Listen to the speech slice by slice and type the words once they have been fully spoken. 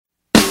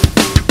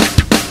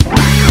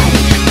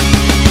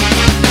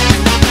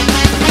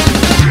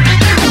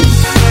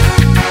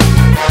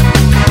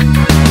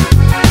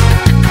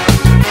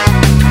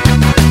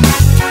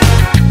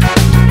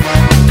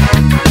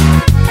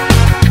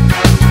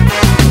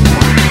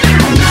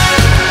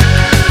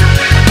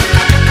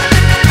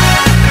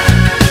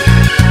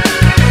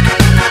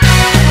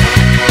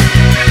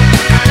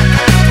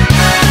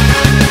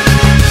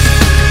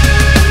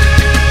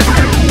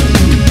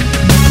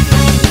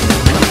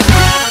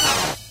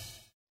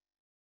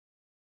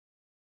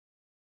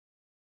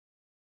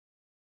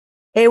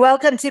Hey,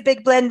 welcome to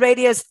Big Blend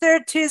Radio's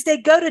third Tuesday.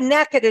 Go to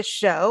Natchitoches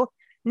show.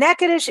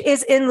 Natchitoches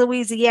is in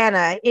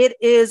Louisiana. It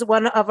is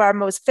one of our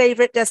most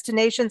favorite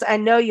destinations. I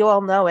know you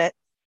all know it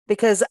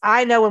because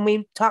I know when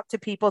we talk to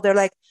people, they're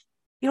like,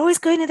 "You're always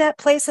going to that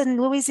place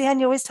in Louisiana.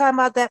 You're always talking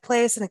about that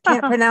place, and I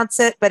can't pronounce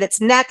it, but it's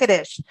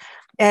Natchitoches,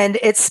 and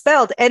it's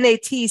spelled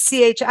Natchitoches,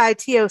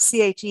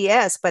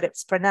 but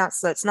it's pronounced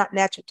so it's not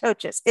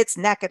Natchitoches. It's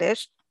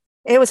Natchitoches.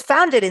 It was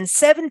founded in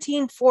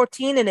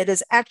 1714, and it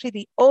is actually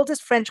the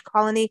oldest French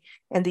colony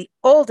and the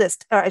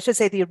oldest, or I should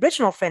say, the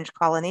original French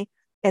colony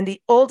and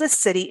the oldest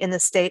city in the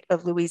state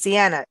of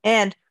Louisiana.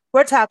 And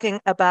we're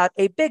talking about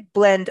a big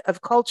blend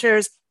of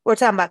cultures. We're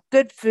talking about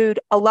good food,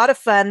 a lot of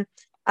fun,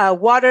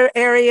 water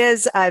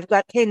areas. I've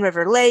got Cane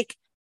River Lake.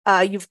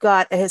 You've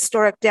got a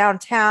historic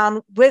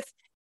downtown with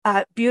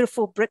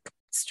beautiful brick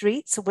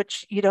streets,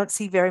 which you don't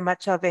see very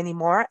much of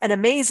anymore, an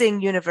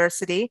amazing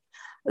university.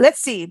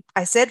 Let's see,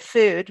 I said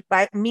food,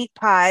 right? Meat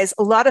pies,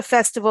 a lot of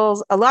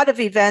festivals, a lot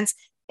of events,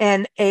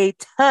 and a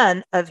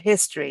ton of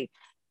history.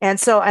 And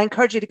so I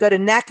encourage you to go to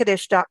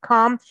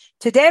natchitoches.com.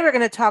 Today, we're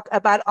going to talk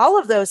about all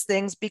of those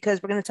things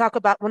because we're going to talk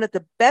about one of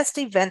the best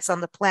events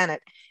on the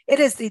planet. It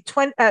is the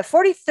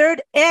 43rd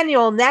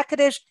annual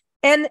Natchitoches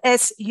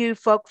NSU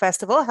Folk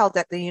Festival held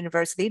at the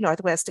University,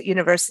 Northwest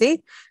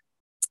University.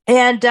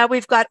 And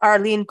we've got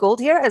Arlene Gould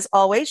here, as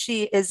always.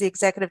 She is the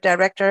executive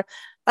director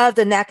of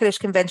the Natchitoches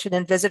Convention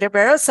and Visitor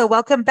Bureau. So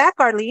welcome back,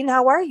 Arlene.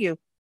 How are you?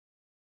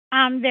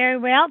 I'm very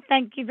well.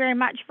 Thank you very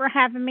much for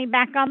having me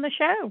back on the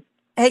show.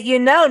 Hey, you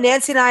know,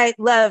 Nancy and I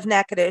love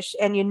Natchitoches,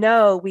 and you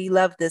know we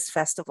love this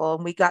festival.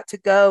 And we got to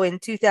go in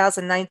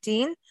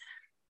 2019,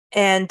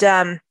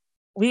 and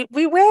we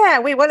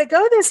want to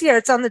go this year.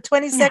 It's on the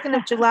 22nd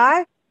of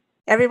July.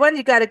 Everyone,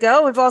 you got to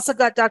go. We've also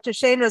got Dr.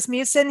 Shane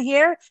Rasmussen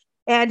here,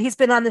 and he's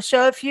been on the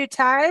show a few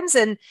times,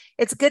 and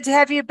it's good to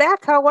have you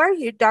back. How are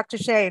you, Dr.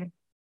 Shane?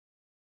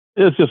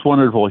 It's just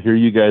wonderful to hear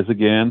you guys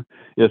again.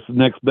 It's the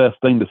next best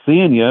thing to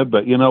seeing you,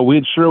 but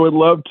we sure would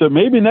love to.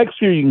 Maybe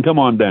next year you can come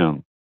on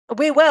down.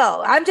 We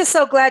will. I'm just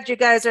so glad you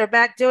guys are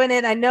back doing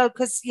it. I know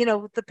because,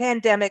 the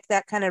pandemic,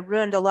 that kind of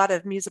ruined a lot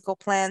of musical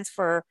plans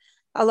for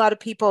a lot of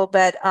people.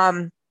 But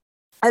I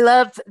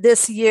love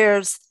this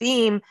year's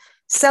theme,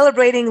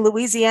 celebrating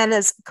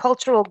Louisiana's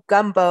cultural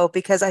gumbo,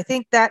 because I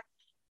think that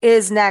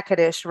is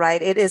Natchitoches,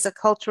 right? It is a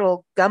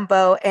cultural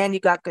gumbo and you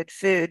got good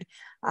food.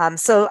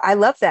 So I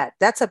love that.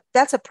 That's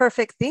a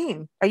perfect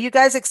theme. Are you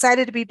guys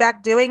excited to be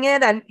back doing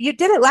it? And you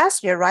did it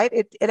last year, right?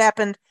 It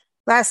happened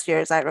last year,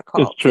 as I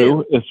recall. It's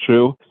true. It's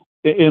true.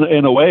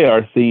 In a way,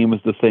 our theme is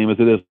the same as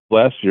it is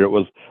last year.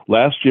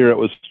 Last year it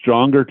was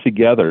stronger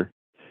together.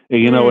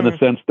 In a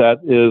sense, that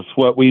is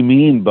what we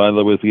mean by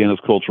Louisiana's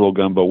cultural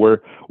gumbo.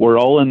 We're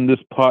all in this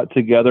pot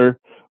together.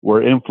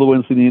 We're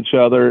influencing each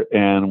other,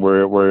 and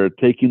we're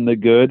taking the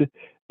good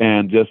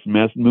and just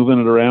moving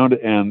it around.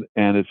 And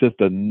it's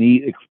just a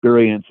neat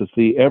experience to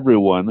see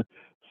everyone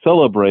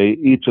celebrate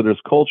each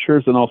other's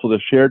cultures and also the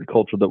shared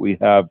culture that we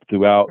have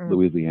throughout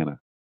Louisiana.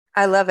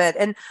 I love it.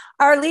 And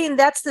Arlene,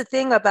 that's the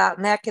thing about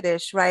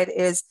Natchitoches, right?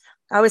 Is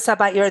I always talk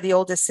about you're the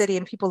oldest city,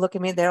 and people look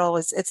at me, they're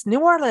always, it's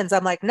New Orleans.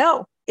 I'm like,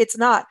 no, it's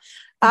not.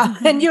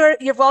 And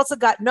you've also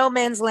got no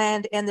man's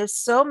land, and there's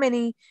so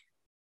many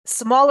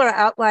smaller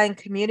outlying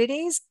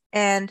communities.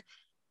 And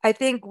I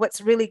think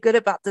what's really good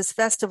about this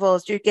festival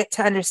is you get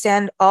to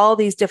understand all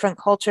these different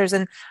cultures.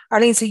 And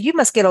Arlene, so you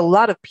must get a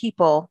lot of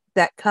people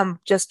that come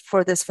just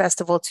for this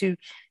festival to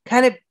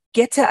kind of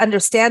get to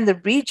understand the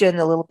region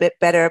a little bit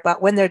better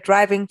about when they're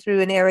driving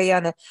through an area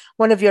on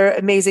one of your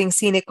amazing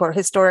scenic or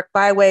historic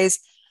byways,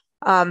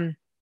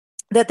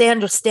 that they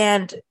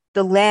understand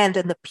the land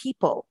and the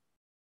people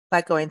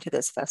by going to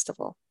this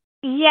festival.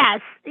 Yes.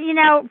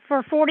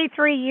 For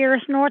 43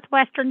 years,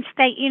 Northwestern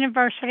State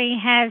University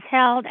has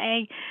held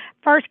a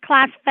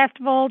first-class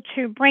festival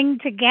to bring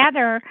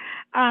together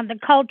the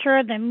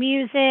culture, the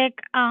music,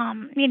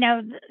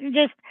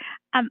 just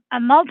a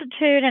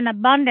multitude and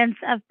abundance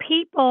of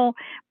people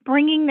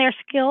bringing their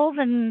skills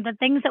and the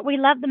things that we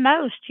love the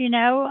most,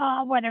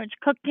 whether it's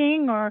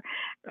cooking or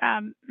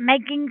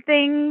making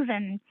things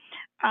and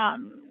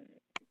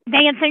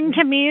dancing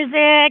to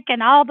music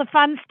and all the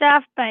fun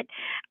stuff. But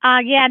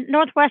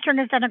Northwestern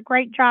has done a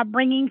great job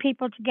bringing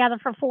people together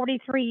for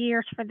 43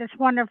 years for this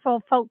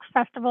wonderful folks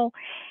festival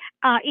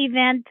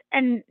event.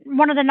 And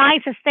one of the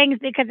nicest things,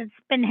 because it's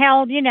been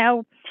held,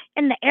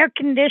 in the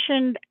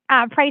air-conditioned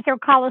Prather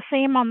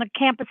Coliseum on the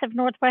campus of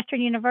Northwestern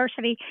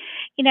University.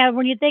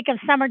 When you think of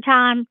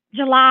summertime,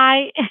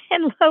 July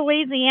in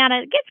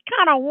Louisiana, it gets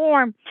kind of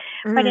warm,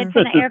 but it's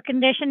in the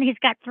air-conditioned. He's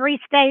got 3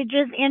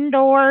 stages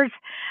indoors,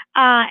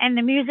 and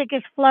the music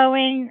is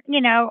flowing,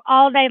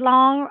 all day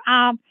long.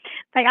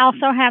 They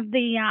also have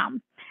the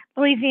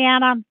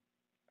Louisiana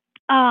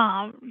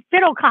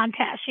fiddle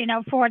contest,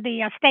 for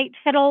the state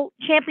fiddle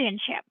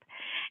championship.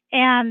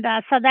 And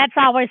so that's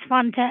always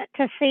fun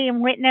to see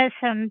and witness.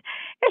 And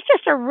it's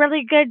just a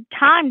really good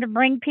time to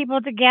bring people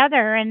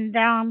together. And,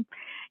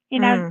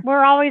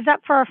 we're always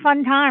up for a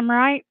fun time,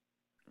 right?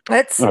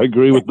 I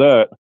agree with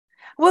that.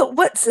 Well,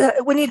 what's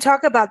when you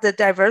talk about the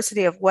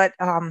diversity of what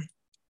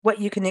what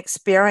you can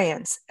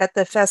experience at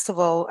the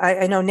festival.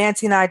 I know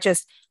Nancy and I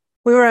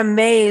we were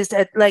amazed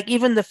at like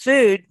even the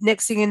food.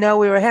 Next thing you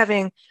know, I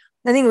think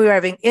we were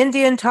having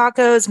Indian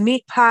tacos,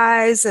 meat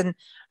pies, and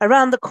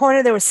around the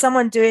corner there was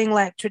someone doing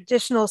like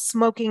traditional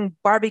smoking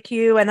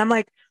barbecue. And I'm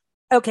like,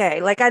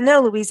 okay, like I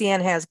know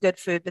Louisiana has good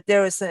food, but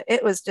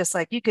it was just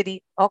like you could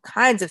eat all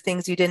kinds of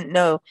things you didn't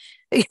know,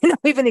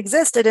 even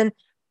existed. And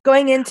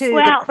going into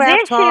the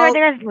craft hall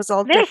was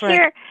all different.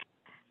 Year,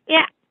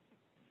 yeah.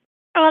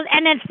 Well,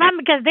 and it's fun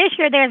because this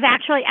year there's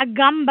actually a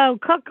gumbo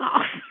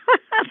cook-off.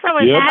 So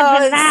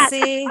imagine that.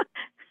 See.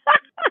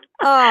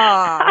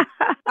 Oh,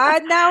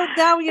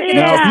 now you're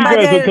gonna Now, if you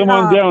guys would come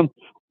on down,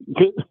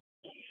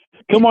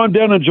 come on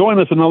down and join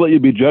us, and I'll let you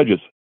be judges.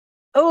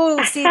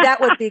 Oh, see,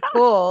 that would be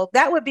cool.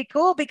 That would be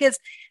cool because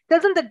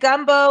doesn't the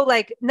gumbo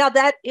now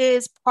that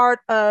is part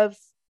of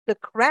the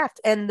craft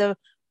and the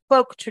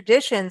folk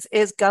traditions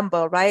is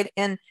gumbo, right?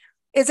 And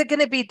is it going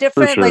to be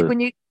different? Sure. Like when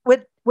you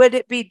would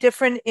it be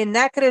different in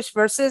Natchitoches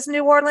versus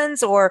New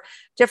Orleans, or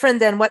different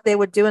than what they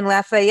would do in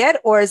Lafayette,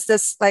 or is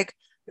this like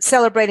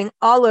celebrating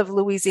all of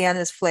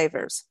Louisiana's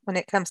flavors when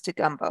it comes to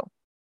gumbo?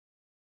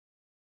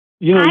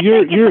 You're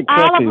exactly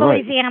all of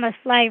right. Louisiana's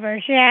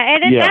flavors, yeah,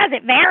 and it does.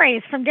 It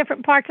varies from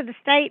different parts of the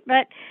state,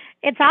 but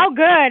it's all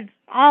good,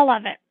 all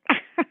of it.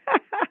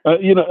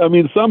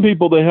 Some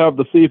people, they have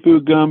the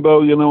seafood gumbo,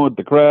 with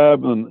the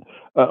crab, and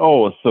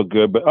it's so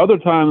good. But other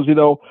times,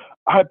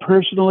 I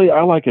personally,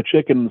 I like a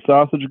chicken and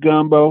sausage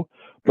gumbo,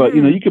 but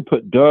you could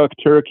put duck,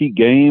 turkey,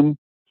 game.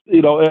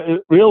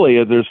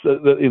 Really, there's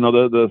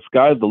the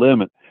sky's the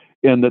limit,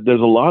 and that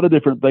there's a lot of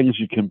different things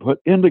you can put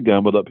into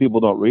gumbo that people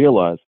don't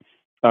realize.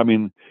 I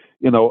mean,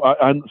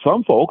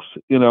 some folks,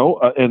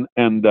 down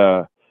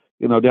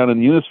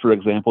in Eunice, for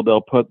example,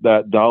 they'll put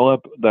that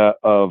dollop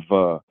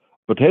of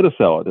potato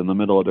salad in the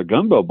middle of their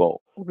gumbo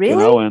bowl.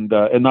 Really? And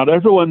not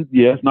everyone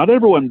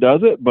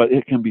does it, but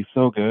it can be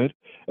so good.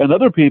 And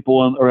other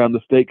people around the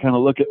state kind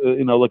of look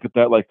at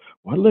that like,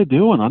 what are they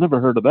doing? I never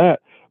heard of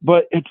that.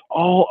 But it's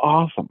all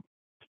awesome.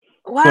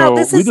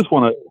 Wow, so we just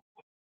want to.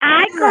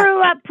 I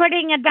grew up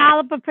putting a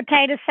dollop of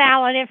potato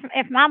salad.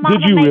 If my mama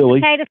made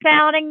potato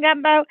salad and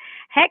gumbo,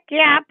 heck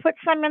yeah, I put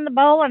some in the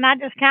bowl and I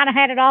just kind of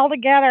had it all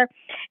together.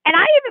 And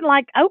I even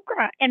like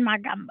okra in my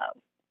gumbo.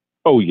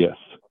 Oh yes,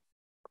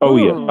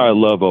 yes, I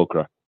love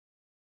okra.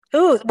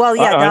 Ooh, well,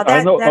 yeah,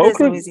 that is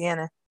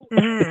Louisiana.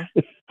 Mm-hmm.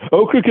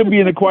 Okra can be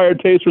an acquired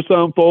taste for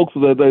some folks.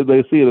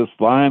 They see it as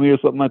slimy or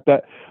something like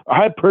that.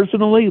 I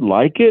personally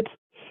like it.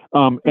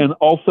 And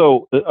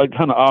also,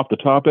 kind of off the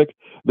topic,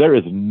 there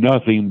is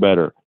nothing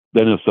better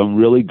than some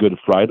really good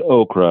fried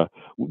okra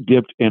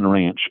dipped in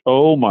ranch.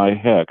 Oh my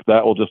heck,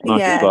 that will just knock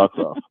your socks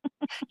off.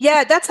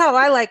 Yeah, that's how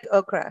I like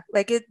okra.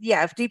 Like it,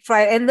 deep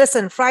fried. And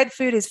listen, fried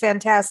food is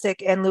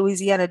fantastic, and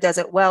Louisiana does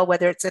it well.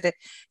 Whether it's at a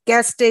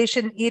gas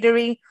station,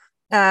 eatery,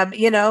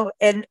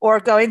 or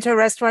going to a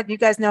restaurant, you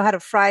guys know how to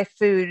fry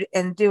food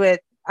and do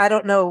it. I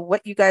don't know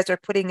what you guys are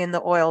putting in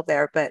the oil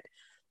there, but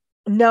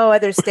no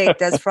other state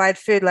does fried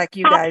food like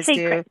you guys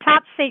do.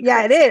 Top secret.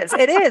 Yeah, it is.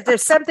 It is.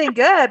 There's something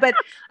good. But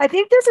I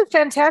think this is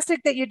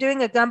fantastic that you're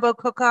doing a gumbo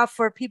cook-off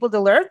for people to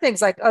learn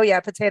things like,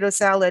 potato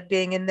salad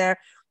being in there.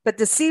 But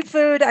the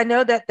seafood, I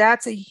know that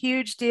that's a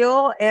huge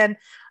deal. And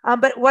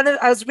but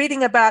I was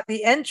reading about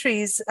the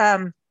entries,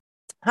 how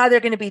they're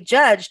going to be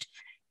judged.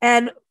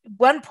 And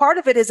one part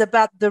of it is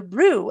about the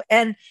roux.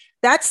 And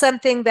that's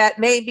something that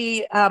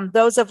maybe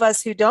those of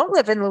us who don't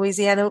live in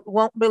Louisiana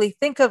won't really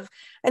think of,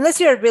 unless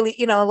you're really,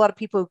 a lot of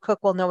people who cook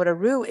will know what a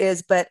roux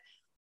is, but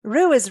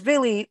roux is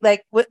really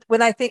like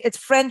when I think it's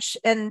French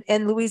and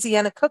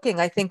Louisiana cooking,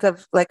 I think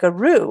of like a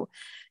roux.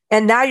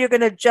 And now you're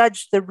going to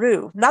judge the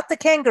roux, not the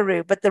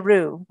kangaroo, but the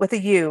roux with a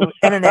U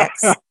and an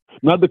X.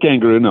 Not the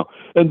kangaroo, no.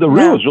 And the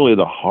roux is really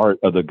the heart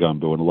of the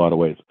gumbo in a lot of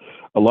ways.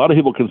 A lot of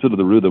people consider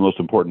the roux the most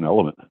important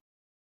element.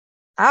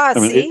 I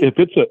mean, see? If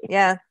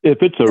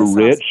it's a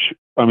rich,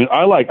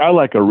 I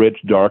like a rich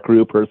dark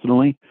roux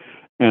personally,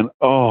 and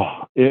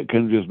it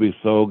can just be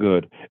so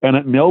good, and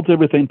it melts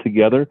everything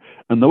together,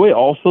 and the way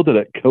also that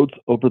it coats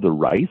over the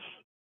rice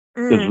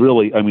is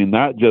really,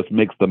 that just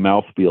makes the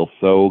mouth feel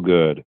so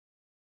good.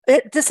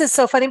 This is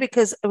so funny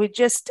because we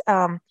just,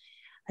 I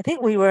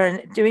think we were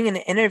doing an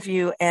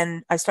interview,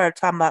 and I started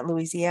talking about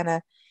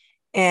Louisiana,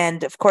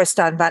 and of course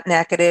talking about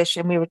Natchitoches,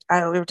 and we were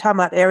talking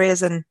about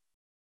areas and.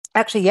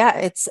 Actually,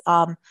 it's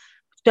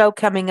show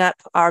coming up,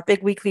 our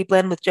big weekly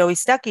blend with Joey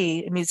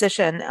Stuckey, a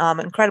musician,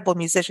 incredible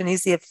musician.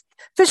 He's the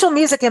official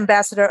music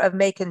ambassador of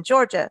Macon,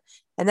 Georgia.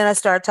 And then I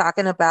started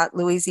talking about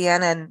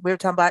Louisiana, and we were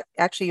talking about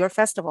actually your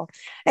festival.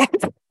 And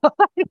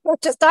we were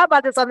just talking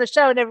about this on the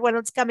show, and everyone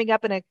was coming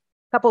up in a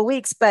couple of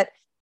weeks. But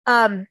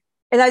and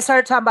I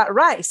started talking about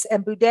rice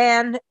and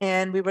boudin,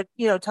 and we were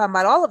talking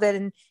about all of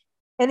it.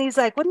 And he's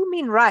like, "What do you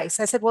mean rice?"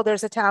 I said, "Well,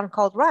 there's a town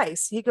called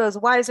Rice." He goes,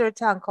 "Why is there a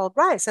town called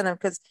Rice?" And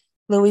because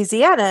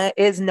Louisiana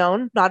is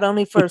known not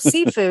only for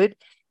seafood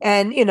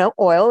and,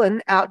 oil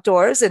and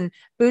outdoors and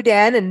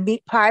boudin and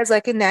meat pies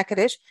like in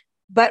Natchitoches,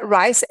 but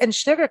rice and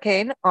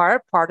sugarcane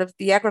are part of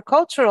the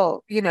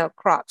agricultural,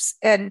 crops.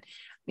 And,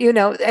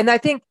 and I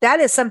think that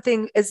is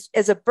something as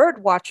a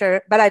bird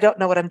watcher, but I don't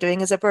know what I'm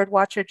doing as a bird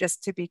watcher,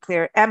 just to be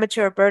clear,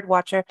 amateur bird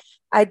watcher.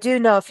 I do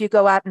know if you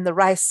go out in the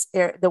rice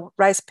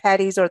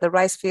paddies or the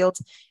rice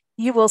fields,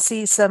 you will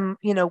see some,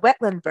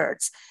 wetland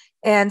birds.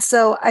 And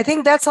so I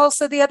think that's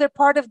also the other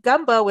part of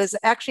gumbo is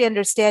actually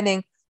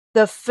understanding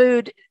the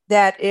food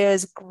that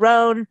is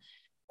grown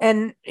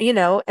and,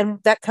 and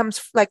that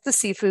comes like the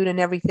seafood and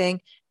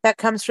everything that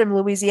comes from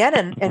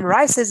Louisiana, and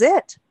rice is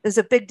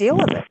a big deal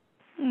with it.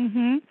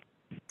 Mm-hmm.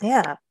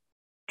 Yeah.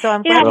 So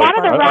I'm glad. A lot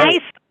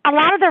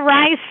of the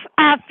rice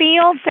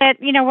fields that,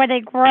 where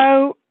they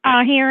grow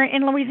here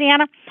in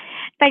Louisiana,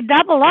 they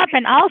double up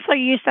and also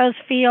use those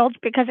fields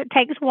because it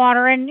takes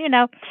water, and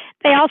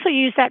they also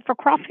use that for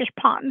crawfish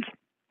ponds.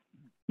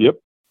 Yep.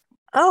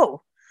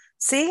 Oh,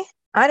 see,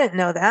 I didn't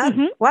know that.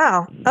 Mm-hmm.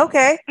 Wow.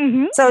 Okay.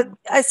 Mm-hmm. So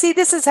I see.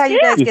 This is how you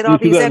guys get all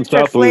these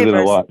extra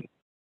flavors. A lot.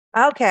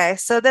 Okay,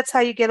 so that's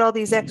how you get all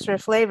these extra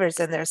flavors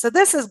in there. So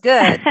this is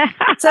good.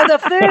 So the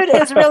food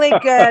is really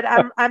good.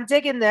 I'm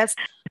digging this.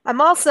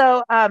 I'm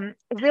also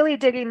really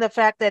digging the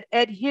fact that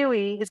Ed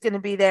Huey is going to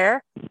be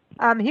there.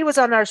 He was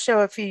on our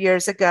show a few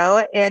years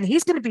ago, and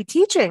he's going to be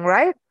teaching,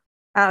 right?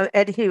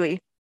 Ed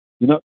Huey.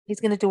 He's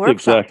going to do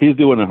workshops. Exactly. He's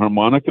doing a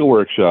harmonica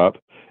workshop,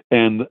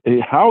 and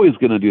how he's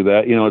going to do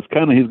that, it's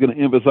kind of, he's going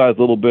to emphasize a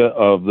little bit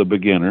of the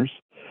beginners,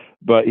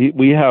 but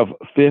we have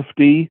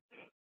 50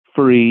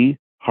 free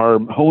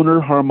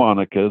Hohner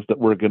harmonicas that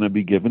we're going to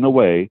be giving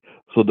away,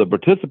 so the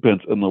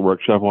participants in the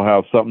workshop will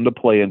have something to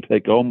play and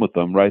take home with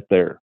them right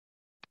there.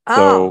 Oh,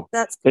 so,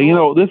 that's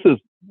cool. This is,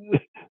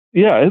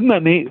 isn't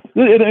that neat?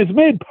 It's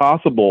made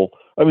possible.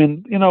 I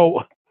mean,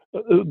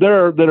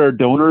 there are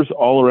donors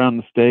all around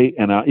the state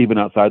and even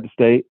outside the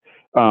state.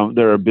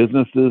 There are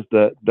businesses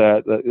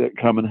that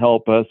come and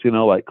help us,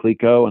 like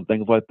Clico and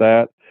things like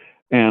that,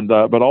 and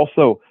but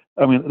also,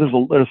 I mean,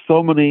 there's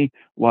so many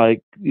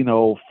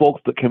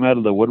folks that come out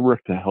of the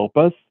woodwork to help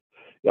us.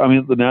 I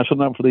mean, the National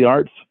Endowment for the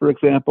Arts, for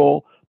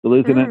example, the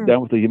Louisiana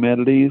Endowment for the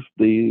Humanities,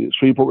 the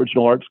Shreveport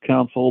Regional Arts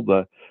Council,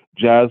 the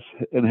Jazz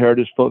and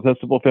Heritage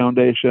Festival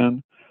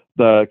Foundation,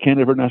 the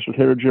Canada National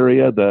Heritage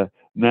Area, the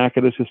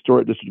Natchitoches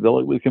Historic District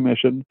Development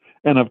Commission,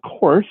 and of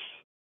course,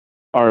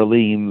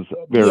 Arlene's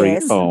very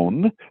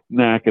own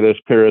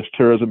Natchitoches Parish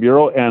Tourism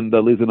Bureau and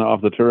the Louisiana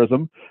Office of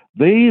Tourism.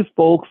 These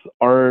folks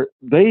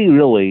they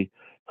really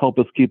help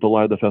us keep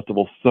alive the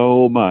festival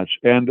so much.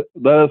 And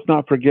let us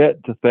not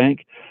forget to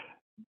thank,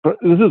 this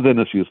is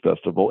NSU's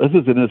festival. This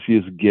is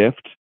NSU's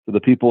gift to the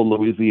people in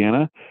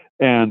Louisiana.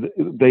 And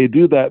they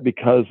do that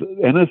because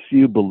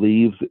NSU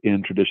believes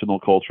in traditional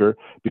culture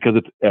because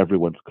it's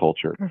everyone's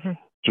culture. Mm-hmm.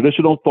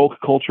 Traditional folk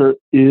culture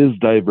is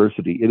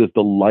diversity. It is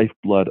the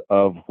lifeblood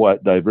of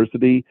what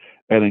diversity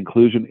and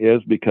inclusion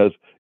is, because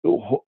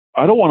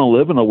I don't want to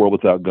live in a world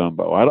without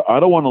gumbo. I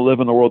don't want to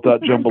live in a world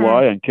without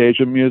jambalaya and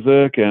Cajun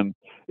music and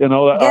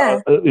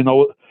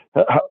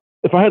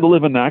if I had to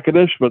live in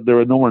Natchitoches, but there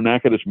were no more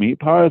Natchitoches meat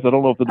pies, I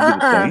don't know if it would be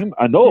the same.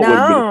 I know it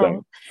wouldn't be the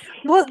same.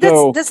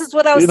 Well, this is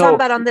what I was talking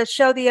about on this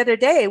show the other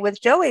day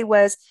with Joey,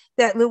 was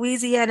that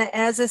Louisiana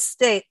as a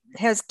state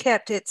has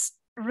kept its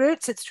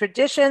roots, its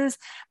traditions.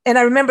 And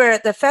I remember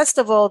at the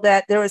festival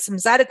that there was some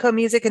Zydeco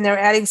music and they were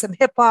adding some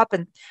hip hop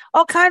and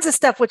all kinds of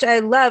stuff, which I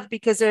love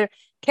because they're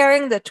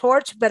carrying the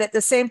torch, but at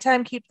the same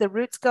time keep the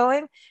roots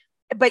going.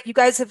 But you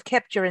guys have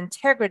kept your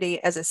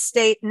integrity as a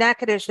state.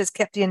 Natchitoches has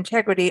kept the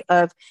integrity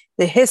of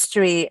the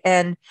history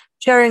and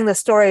sharing the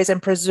stories and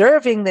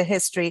preserving the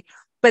history,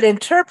 but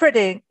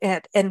interpreting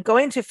it and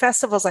going to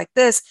festivals like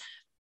this.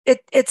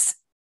 It's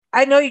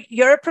I know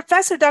you're a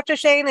professor, Dr.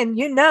 Shane, and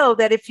you know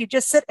that if you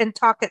just sit and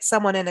talk at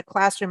someone in a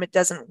classroom, it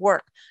doesn't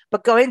work.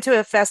 But going to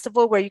a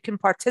festival where you can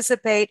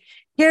participate,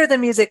 hear the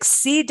music,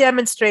 see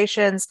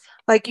demonstrations.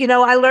 Like,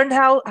 I learned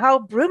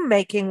how broom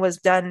making was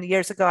done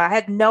years ago. I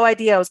had no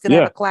idea I was going to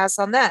have a class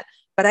on that,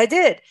 but I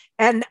did.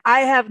 And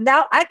I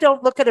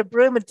don't look at a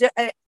broom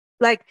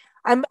like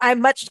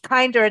I'm much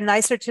kinder and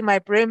nicer to my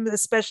broom,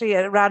 especially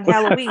around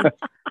Halloween.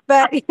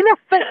 but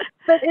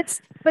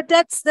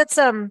that's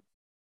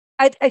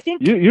I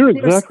think you're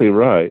exactly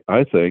right.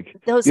 I think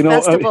those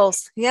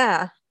festivals,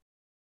 A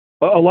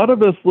lot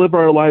of us live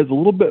our lives a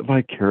little bit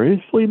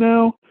vicariously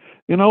now.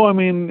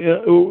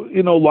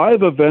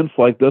 Live events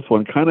like this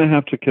one kind of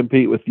have to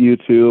compete with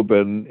YouTube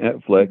and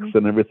Netflix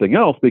and everything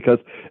else, because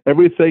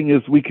everything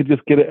is, we could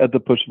just get it at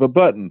the push of a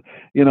button.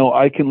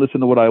 I can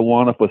listen to what I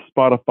want with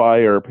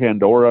Spotify or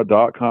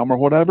Pandora.com or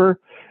whatever.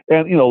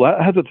 And,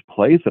 that has its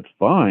place. It's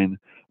fine.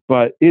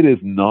 But it is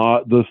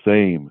not the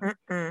same.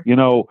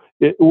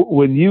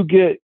 When you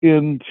get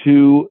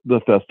into the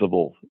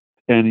festival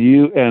and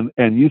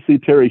you see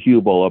Terry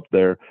Hubel up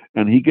there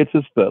and he gets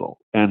his fiddle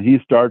and he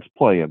starts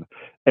playing,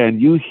 and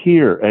you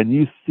hear and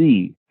you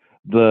see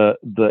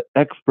the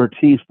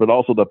expertise, but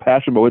also the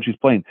passion by which he's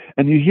playing,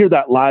 and you hear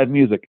that live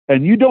music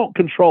and you don't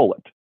control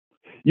it.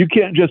 You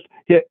can't just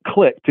hit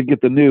click to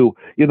get the new,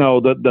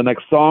 the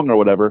next song or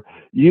whatever.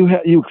 You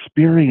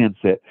experience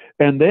it.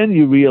 And then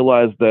you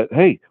realize that,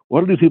 hey,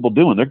 what are these people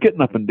doing? They're getting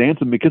up and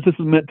dancing because this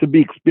is meant to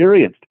be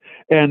experienced.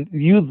 And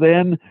you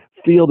then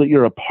feel that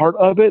you're a part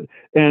of it,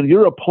 and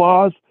your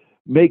applause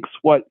makes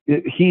what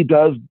he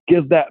does,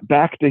 give that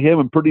back to him,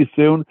 and pretty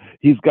soon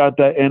he's got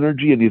that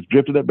energy and he's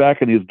drifting it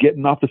back and he's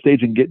getting off the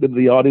stage and getting into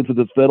the audience with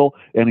his fiddle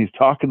and he's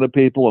talking to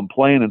people and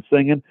playing and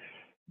singing.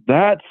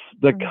 That's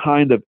the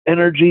kind of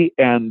energy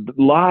and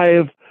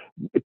live,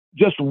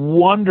 just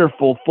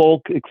wonderful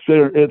folk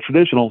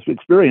traditional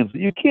experience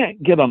that you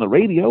can't get on the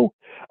radio.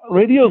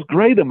 Radio's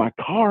great in my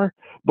car,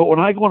 but when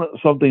I want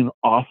something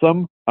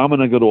awesome, I'm going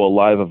to go to a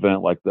live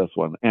event like this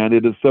one, and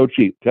it is so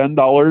cheap,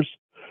 $10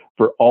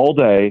 for all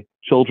day.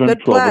 Children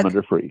 12 and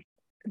under free.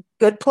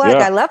 Good plug.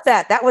 Yeah. I love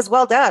that. That was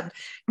well done.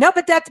 No,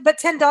 but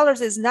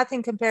 $10 is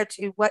nothing compared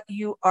to what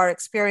you are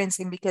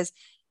experiencing, because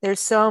there's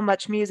so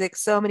much music,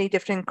 so many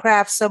different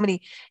crafts, so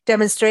many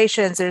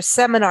demonstrations, there's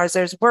seminars,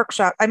 there's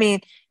workshops. I mean,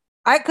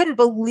 I couldn't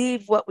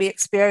believe what we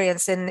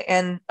experienced.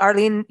 And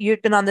Arlene,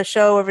 you'd been on the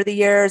show over the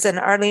years, and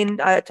Arlene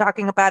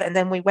talking about it. And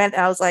then we went,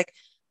 I was like,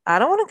 I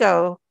don't want to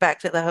go back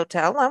to the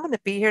hotel. I'm going to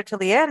be here till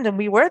the end. And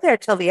we were there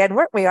till the end,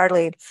 weren't we,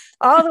 Arlene?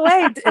 All the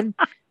way. And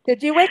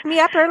did you wake me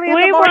up early in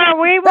the morning?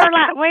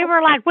 We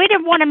were like, we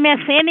didn't want to miss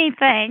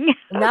anything.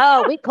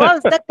 No, we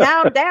closed the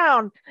town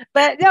down.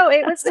 But no,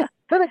 it was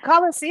for the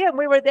Coliseum.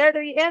 We were there to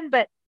the end.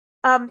 But,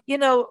 you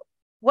know,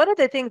 one of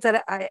the things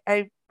that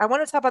I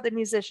want to talk about the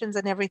musicians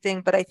and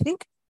everything, but I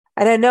think,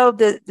 and I know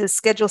the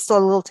schedule's still a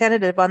little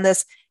tentative on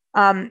this.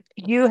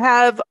 You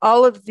have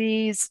all of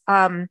these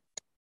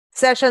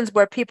sessions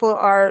where people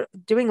are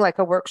doing like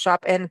a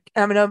workshop, and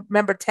I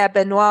remember Tab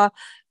Benoit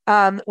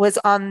was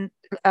on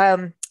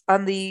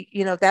the,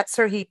 you know, that's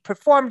where he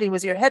performed. He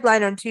was your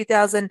headliner in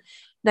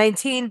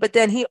 2019, but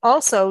then he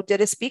also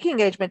did a speaking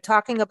engagement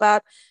talking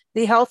about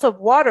the health of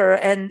water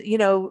and, you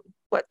know,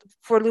 what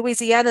for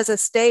Louisiana as a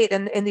state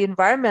and the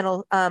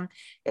environmental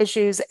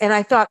issues. And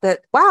I thought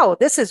that, wow,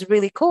 this is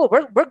really cool.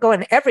 We're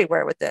going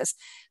everywhere with this.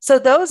 So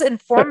those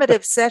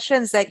informative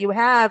sessions that you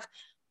have,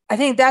 I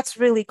think that's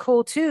really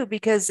cool too,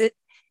 because it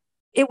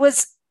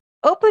was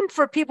open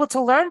for people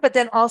to learn, but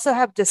then also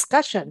have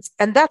discussions.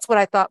 And that's what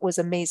I thought was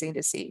amazing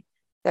to see,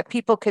 that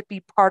people could be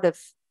part of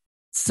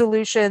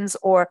solutions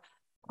or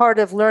part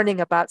of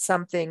learning about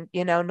something,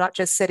 you know, not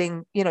just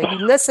sitting, you know, you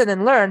listen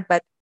and learn,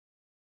 but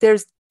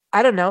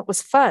I don't know, it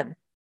was fun.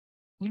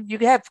 You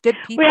have good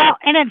people. Well,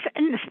 and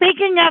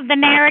speaking of the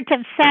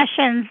narrative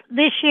sessions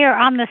this year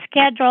on the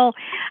schedule,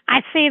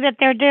 I see that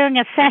they're doing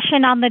a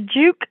session on the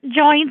juke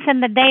joints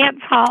and the dance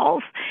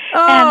halls.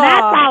 Oh. And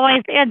that's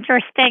always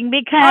interesting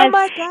because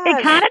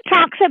it kind of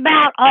talks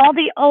about all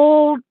the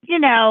old, you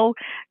know,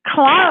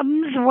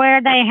 clubs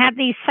where they have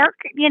these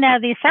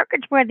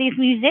circuits where these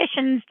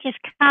musicians just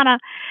kind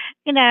of,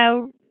 you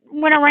know,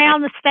 went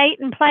around the state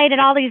and played at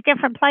all these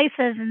different places.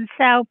 And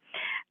so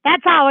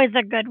that's always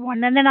a good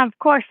one. And then, of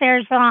course,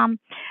 there's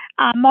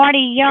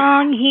Marty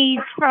Young.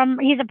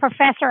 He's a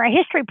professor, a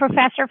history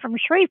professor from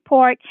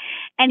Shreveport,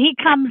 and he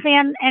comes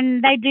in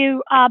and they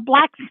do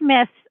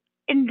blacksmith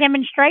in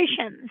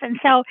demonstrations. And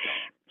so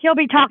he'll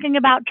be talking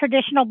about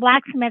traditional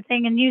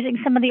blacksmithing and using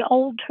some of the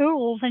old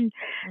tools and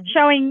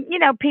showing, you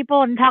know,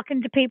 people and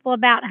talking to people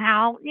about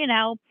how, you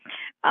know,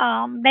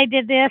 they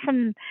did this.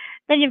 And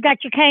then you've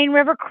got your Cane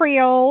River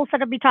Creoles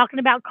that'll be talking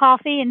about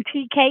coffee and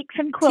tea cakes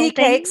and quilting. Tea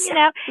cakes. You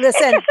know,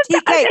 listen,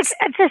 tea cakes.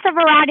 It's just a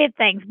variety of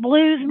things.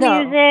 Blues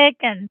music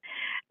and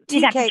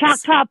you got the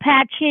Choctaw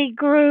Apache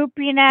group,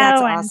 you know.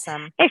 That's and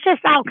awesome. It's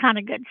just all kind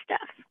of good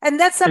stuff. And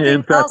that's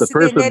something else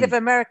the Native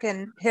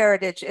American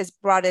heritage is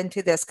brought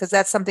into this, because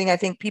that's something I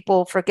think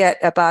people forget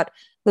about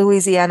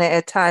Louisiana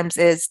at times,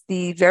 is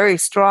the very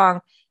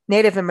strong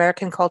Native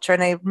American culture.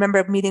 And I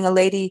remember meeting a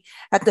lady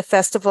at the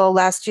festival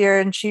last year,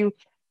 and she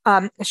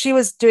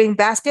was doing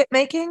basket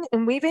making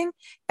and weaving,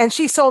 and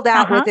she sold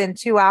out within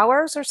 2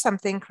 hours or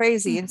something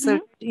crazy. And so,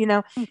 you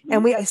know,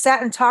 and I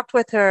sat and talked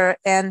with her,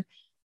 and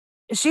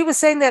she was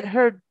saying that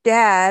her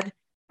dad,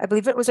 I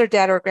believe it was her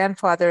dad or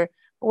grandfather,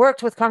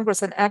 worked with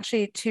Congress and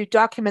actually to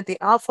document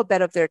the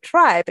alphabet of their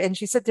tribe. And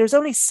she said there's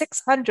only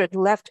 600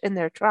 left in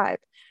their tribe,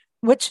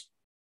 which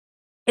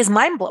is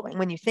mind blowing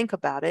when you think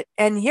about it.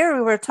 And here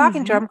we were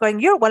talking to her, I'm going,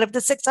 you're one of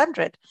the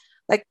 600.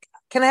 Like,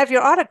 can I have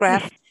your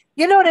autograph?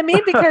 You know what I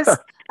mean? Because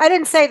I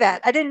didn't say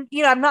that. I didn't,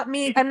 you know, I'm not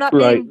being,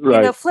 you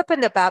know,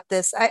 flippant about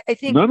this. I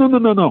think,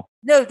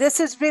 no,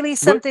 this is really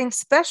something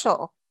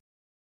special.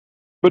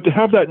 But to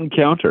have that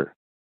encounter,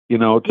 you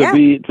know,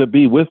 to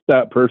be with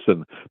that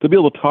person, to be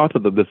able to talk to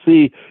them, to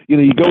see, you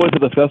know, you go into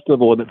the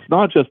festival and it's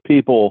not just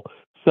people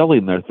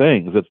selling their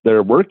things; it's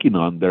they're working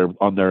on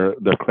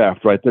their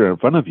craft right there in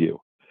front of you,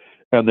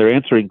 and they're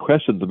answering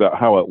questions about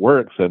how it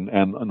works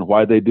and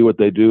why they do what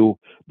they do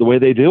the way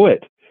they do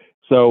it.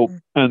 So,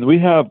 and we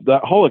have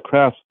that Hall of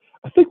Crafts.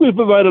 I think we've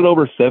invited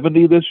over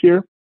 70 this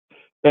year,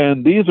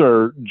 and these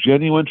are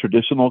genuine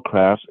traditional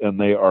crafts, and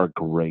they are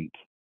great.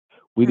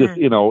 We just,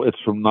 you know, it's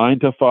from 9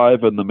 to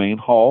 5 in the main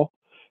hall.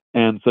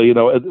 And so, you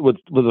know, with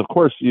of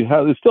course, you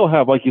still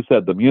have, like you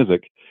said, the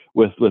music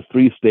with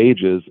 3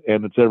 stages,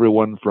 and it's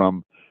everyone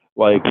from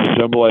like the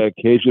Jambalaya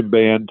Cajun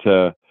Band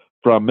to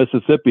from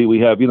Mississippi. We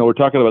have, you know, we're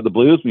talking about the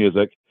blues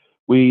music.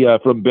 We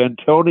from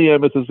Bentonia,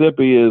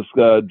 Mississippi, is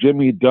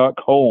Jimmy Duck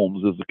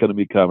Holmes is going to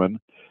be coming,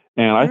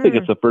 and I think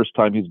it's the first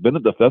time he's been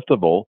at the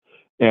festival,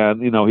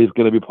 and he's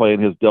going to be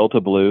playing his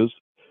Delta blues,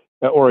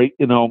 or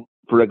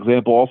for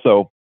example,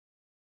 also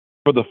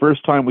for the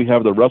first time we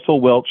have the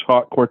Russell Welch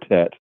Hawk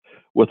Quartet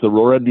with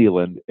Aurora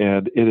Nealand,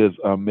 and it is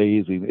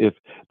amazing. If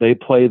they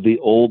play the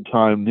old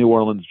time New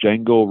Orleans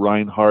Django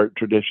Reinhardt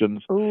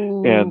traditions,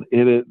 and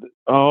it is,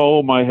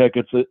 oh my heck,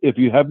 if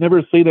you have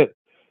never seen it,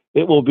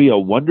 it will be a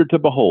wonder to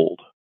behold.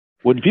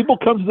 When people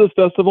come to this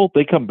festival,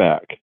 they come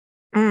back.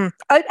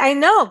 I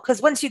know,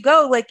 because once you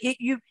go, like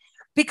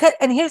because,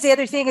 and here's the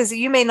other thing is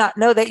you may not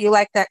know that you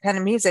like that kind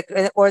of music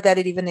or that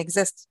it even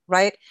exists,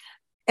 right?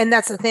 And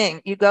that's the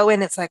thing. You go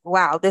in, it's like,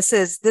 wow, this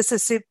is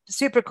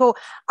super cool.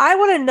 I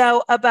want to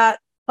know about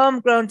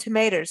homegrown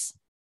tomatoes.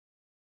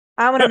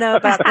 I want to know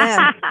about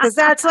them because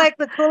that's like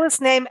the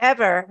coolest name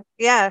ever.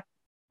 Yeah,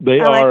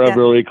 they are a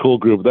really cool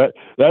group.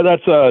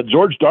 That's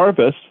George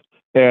Darvis,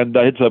 and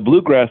it's a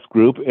bluegrass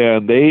group,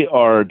 and they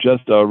are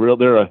just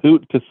they're a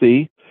hoot to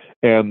see,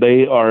 and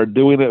they are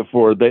doing it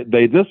for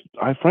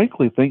I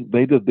frankly think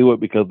they just do it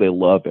because they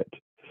love it.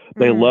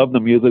 They love the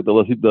music,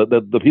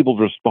 the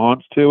people's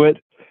response to it.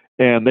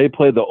 And they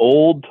play the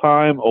old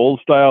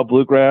style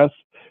bluegrass,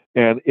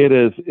 and it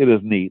is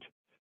neat.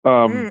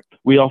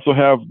 We also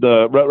have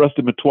the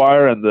Rusty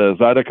Metoyer and the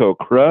Zydeco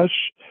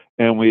Crush,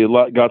 and we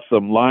got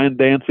some line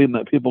dancing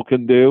that people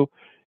can do.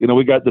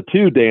 We got the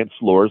two dance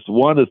floors.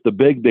 One is the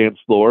big dance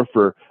floor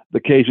for the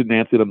Cajun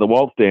dancing and the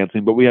waltz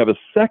dancing, but we have a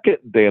second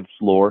dance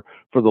floor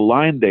for the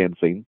line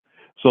dancing,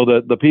 so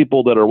that the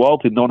people that are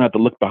waltzing don't have to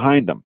look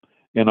behind them.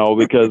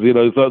 Because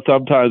so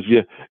sometimes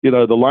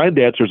the line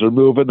dancers are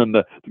moving and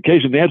the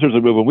Cajun dancers are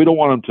moving. We don't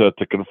want them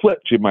to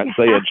conflict, you might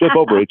say, and trip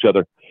over each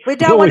other. We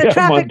don't want a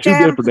traffic jam.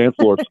 Two different dance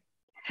floors.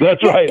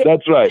 That's right.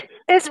 That's right.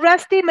 Is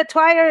Rusty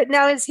Metoyer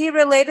now? Is he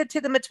related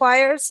to the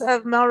Metoyers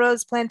of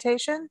Melrose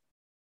Plantation?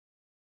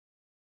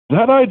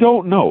 That I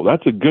don't know.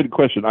 That's a good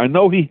question. I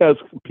know he has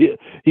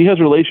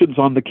relations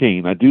on the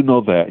cane. I do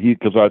know that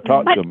because I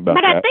talked to him about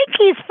that. But I think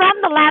he's from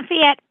the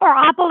Lafayette or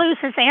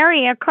Opelousas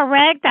area,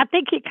 correct? I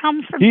think he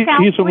comes from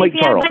South He's from Lake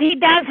Charles. But he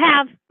does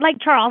have Lake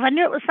Charles. I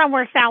knew it was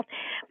somewhere south.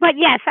 But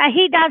yes,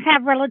 he does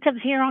have relatives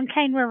here on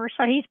Cane River,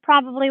 so he's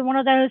probably one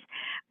of those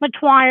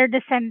Metoyer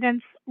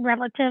descendants,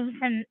 relatives,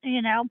 and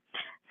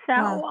so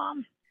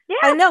yeah.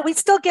 I know we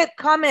still get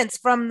comments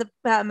from the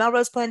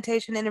Melrose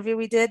Plantation interview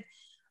we did.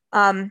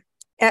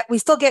 We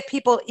still get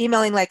people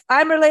emailing like,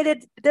 I'm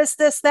related to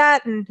this,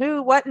 that, and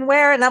who, what, and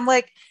where. And I'm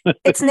like,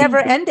 it's never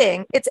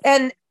ending.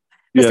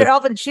 Mr.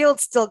 Elvin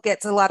Shields still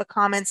gets a lot of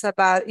comments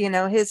about,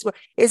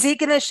 is he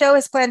going to show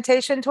his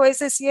plantation toys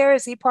this year?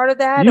 Is he part of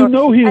that?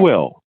 He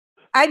will.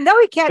 I know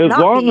he can't. As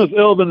long as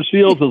Elvin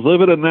Shields is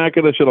living in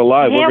Natchitoches and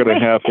alive, we're going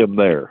to have him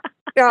there.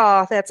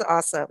 Oh, that's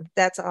awesome.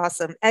 That's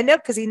awesome. I know,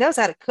 because he knows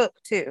how to cook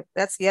too.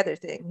 That's the other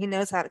thing. He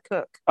knows how to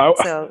cook. I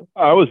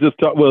was just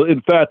well,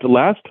 in fact,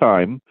 last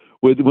time,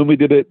 when we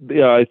did it,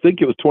 I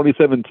think it was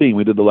 2017,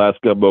 we did the last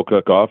gumbo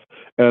cook-off,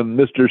 and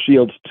Mr.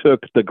 Shields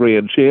took the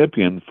grand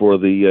champion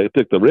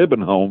took the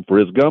ribbon home for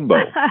his gumbo.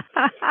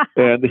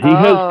 And he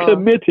has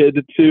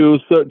committed to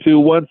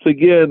once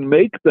again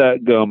make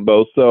that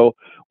gumbo, so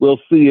we'll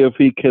see if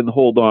he can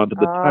hold on to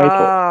the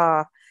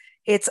title.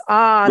 It's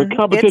on. The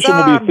competition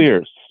will be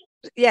fierce.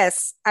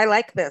 Yes, I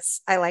like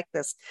this.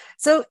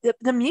 So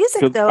the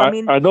music, though,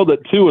 I know that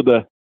two of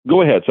the...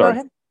 Go ahead, sorry. Go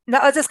ahead. No,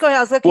 I was just going, I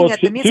was looking at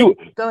the music.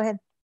 Go ahead.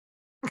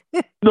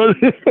 No,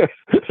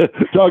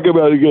 talk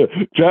about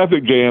a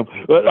traffic jam.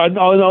 I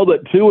know that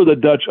two of the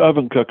Dutch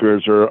oven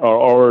cookers are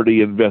already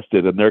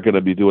invested, and they're going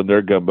to be doing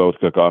their gumbo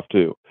cook-off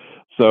too.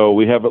 So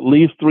we have at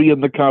least three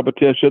in the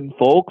competition.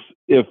 Folks,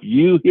 if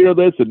you hear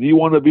this and you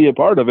want to be a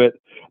part of it,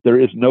 there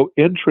is no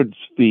entrance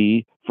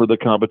fee for the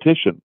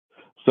competition.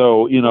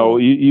 So, you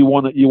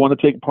want to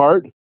take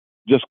part,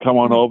 just come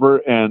on over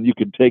and you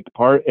can take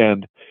part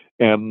and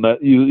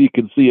you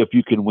can see if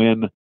you can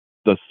win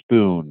the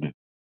spoon.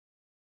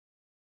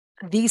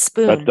 The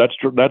spoon. That's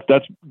true. That's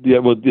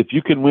well, if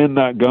you can win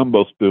that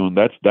gumbo spoon,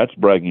 that's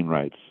bragging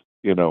rights.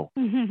 You hold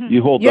that up,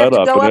 and everyone knows. You have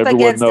to go up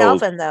against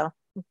Elvin, though.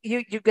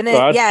 You're gonna.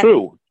 That's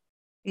true.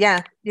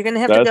 Yeah, you're gonna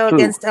have to go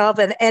against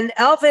Elvin, and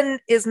Elvin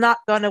is not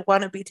gonna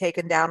want to be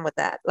taken down with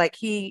that. Like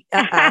he,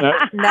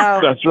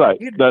 no. That's right.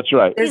 That's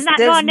right. He's not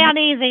going down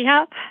easy,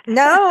 huh?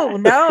 No,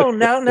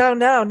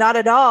 not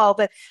at all.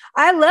 But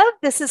I love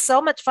this. Is so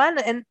much fun,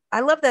 and I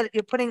love that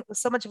you're putting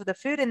so much of the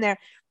food in there.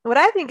 What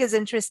I think is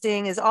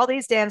interesting is all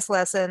these dance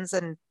lessons,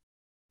 and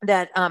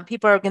that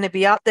people are going to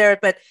be out there,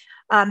 but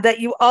that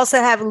you also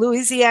have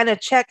Louisiana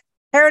Czech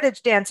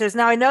heritage dancers.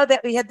 Now I know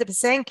that we had the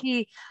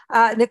Pisanki,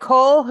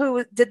 Nicole,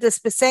 who did this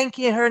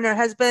Pisanki, her and her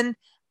husband,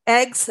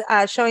 eggs,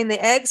 showing the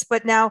eggs.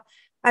 But now,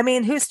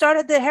 who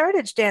started the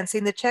heritage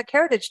dancing, the Czech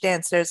heritage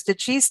dancers?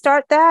 Did she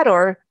start that,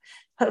 or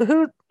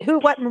who,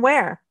 what, and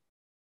where?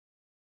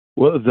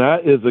 Well,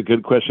 that is a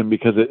good question,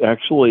 because it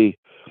actually,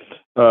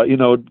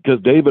 because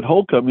David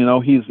Holcomb,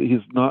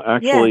 he's not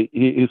actually,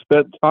 he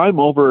spent time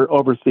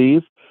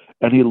overseas.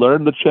 and he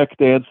learned the Czech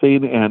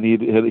dancing, and he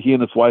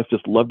and his wife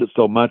just loved it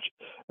so much,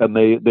 and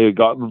they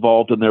got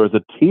involved, and there was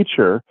a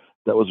teacher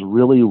that was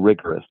really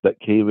rigorous that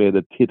came in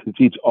to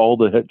teach all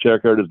the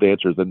Czech heritage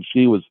dancers, and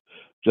she was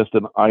just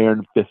an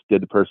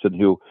iron-fisted person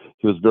who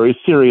was very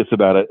serious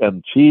about it,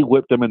 and she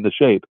whipped them into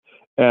shape,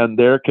 and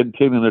they're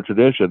continuing their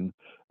tradition.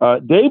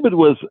 David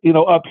was,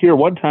 up here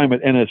one time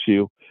at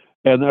NSU,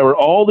 and there were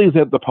all these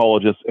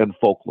anthropologists and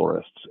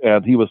folklorists,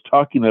 and he was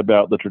talking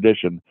about the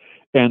tradition,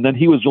 and then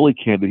he was really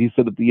candid. He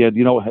said at the end,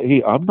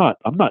 hey, I'm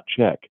not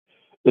Czech.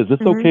 Is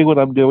this okay what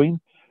I'm doing?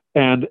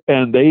 And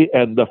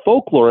the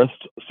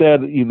folklorists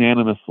said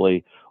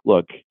unanimously,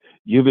 look,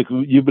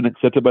 you've been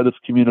accepted by this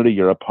community.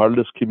 You're a part of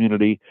this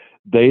community.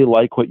 They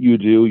like what you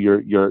do.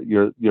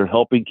 You're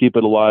helping keep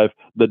it alive.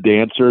 The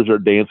dancers are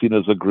dancing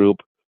as a group.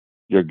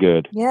 You're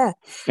good. Yeah.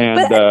 And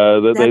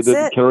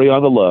they carry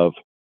on the love.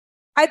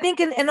 I think,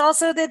 and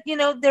also that,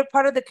 they're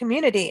part of the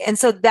community. And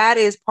so that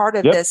is part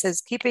of this,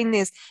 is keeping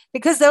these,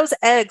 because those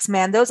eggs,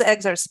 man, those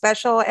eggs are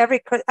special. Every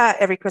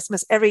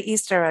Christmas, every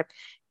Easter, I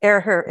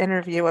air her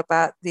interview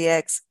about the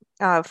eggs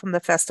from the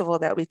festival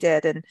that we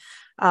did. And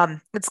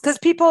it's because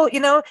people,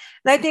 and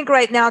I think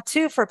right now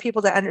too, for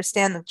people to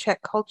understand the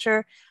Czech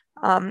culture,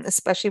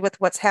 especially with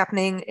what's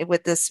happening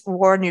with this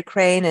war in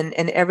Ukraine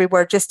and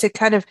everywhere, just to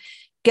kind of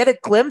get a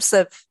glimpse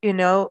of,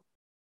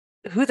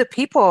 who the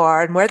people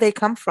are and where they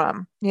come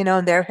from,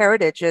 and their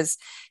heritage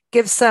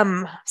gives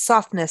some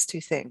softness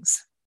to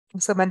things,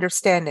 some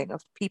understanding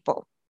of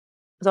people.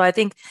 So I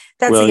think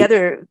that's the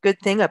other good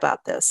thing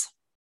about this.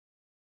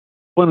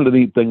 One of the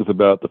neat things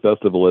about the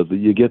festival is that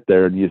you get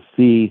there and you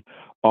see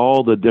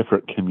all the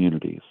different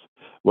communities,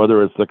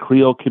 whether it's the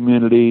Creole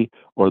community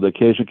or the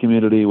Cajun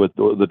community with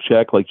the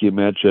Czech, like you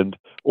mentioned,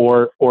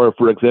 or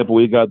for example,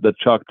 we got the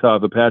Choctaw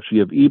Apache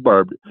of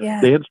Ebarb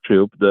dance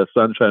troupe, the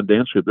Sunshine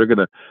Dance Troupe. They're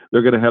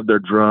gonna have their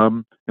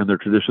drum and their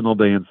traditional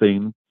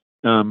dancing,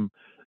 and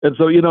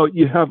so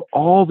you have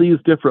all these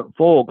different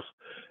folks,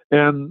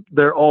 and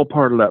they're all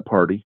part of that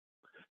party.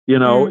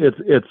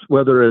 It's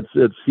whether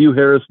it's Hugh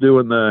Harris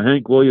doing the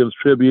Hank Williams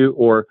tribute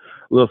or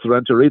Los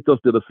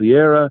Rancheritos de la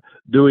Sierra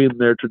doing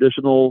their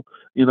traditional,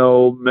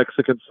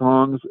 Mexican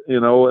songs,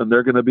 and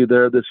they're going to be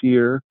there this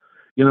year.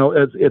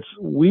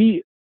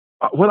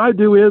 What I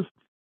do is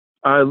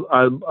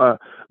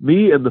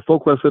me and the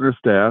Folklife Center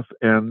staff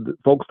and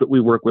folks that we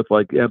work with,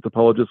 like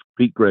anthropologist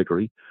Pete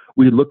Gregory,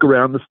 we look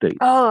around the state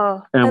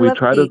and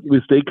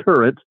we stay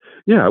current.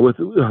 Yeah, with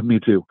me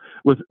too.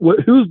 With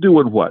who's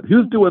doing what?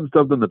 Who's doing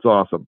something that's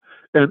awesome?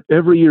 And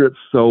every year it's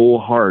so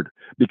hard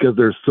because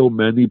there's so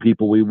many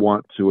people we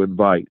want to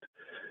invite.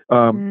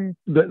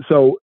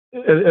 So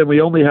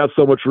we only have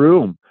so much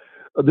room.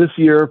 This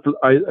year, for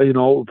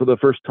the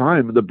first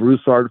time, the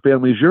Broussard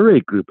Family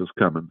Jure group is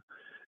coming.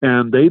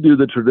 And they do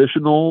the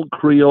traditional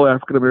Creole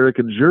African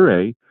American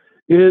jure. It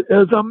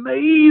is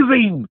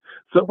amazing.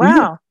 So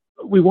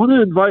we want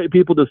to invite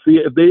people to see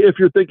it. If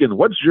you're thinking,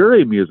 what's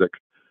jure music?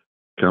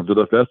 Come to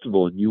the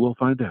festival and you will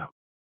find out.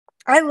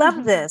 I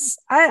love this.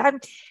 I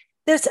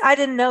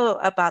didn't know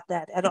about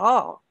that at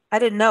all. I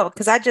didn't know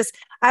because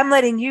I'm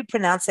letting you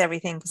pronounce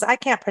everything because I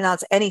can't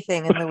pronounce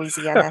anything in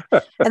Louisiana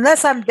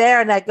unless I'm there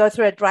and I go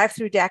through a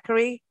drive-through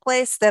daiquiri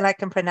place. Then I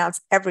can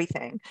pronounce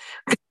everything.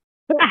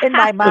 In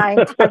my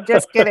mind. I'm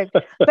just kidding.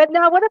 But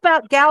now what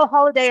about Gal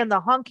Holiday and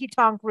the Honky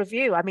Tonk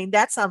Review? I mean,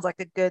 that sounds like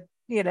a good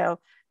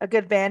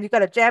band. You've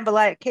got a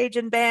jambalaya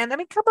Cajun band. I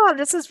mean, come on,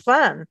 this is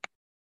fun.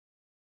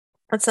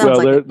 That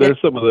sounds there's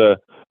some of the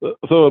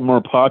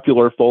more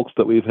popular folks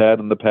that we've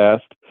had in the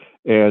past.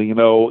 And,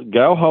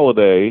 Gal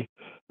Holiday,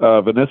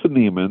 Vanessa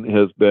Neiman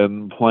has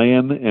been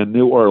playing in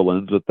New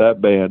Orleans with that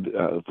band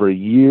for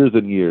years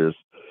and years.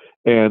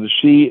 And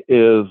she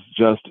is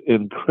just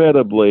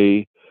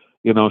incredibly,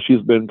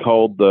 she's been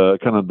called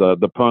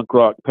the punk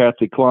rock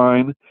Patsy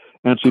Cline,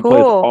 and she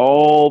plays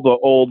all the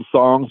old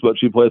songs, but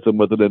she plays them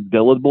with an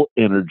indelible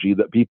energy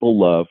that people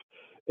love.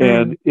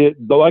 And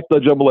like the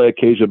Jambalaya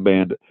Cajun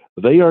band,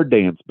 they are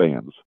dance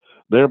bands.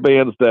 They're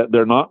bands that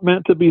they're not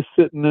meant to be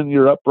sitting in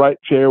your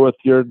upright chair with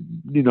your,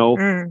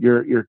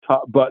 your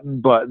top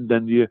button,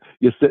 and you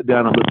sit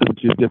down and listen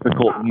to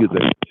difficult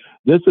music.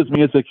 This is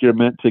music you're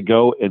meant to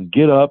go and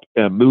get up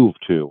and move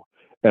to,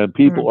 and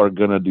people are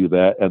going to do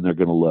that, and they're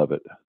going to love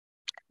it.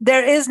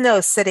 There is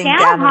no sitting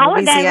down in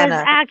Louisiana.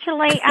 Was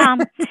actually,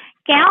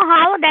 Gal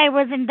Holiday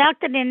was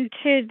inducted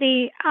into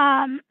the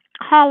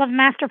Hall of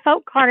Master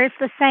Folk Artists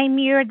the same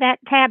year that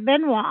Tab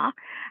Benoit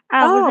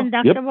was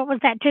inducted. Yep. What was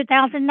that,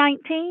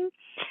 2019?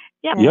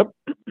 Yep.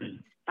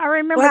 I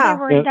remember they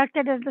were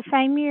inducted as the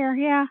same year,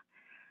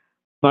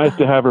 Nice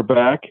to have her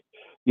back.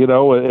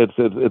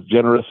 It's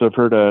generous of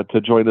her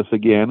to join us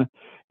again.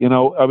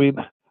 I mean,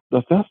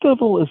 the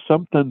festival is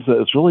something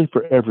that's really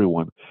for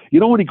everyone.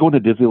 When you go into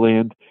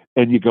Disneyland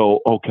and you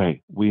go,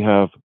 okay, we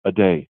have a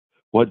day.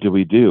 What do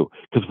we do?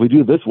 Because if we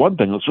do this one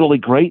thing that's really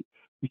great,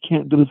 we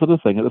can't do this other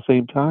thing at the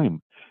same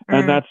time.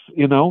 And that's,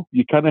 you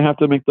kind of have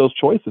to make those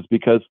choices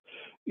because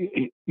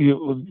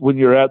when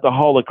you're at the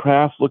Hall of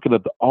Crafts looking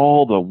at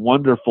all the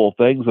wonderful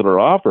things that are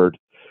offered,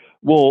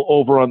 Well,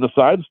 over on the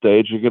side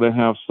stage, you're going to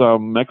have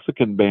some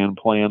Mexican band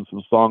playing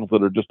some songs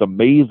that are just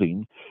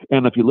amazing.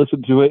 And if you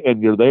listen to it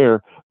and you're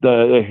there,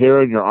 the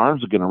hair in your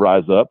arms are going to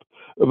rise up.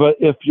 But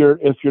if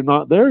you're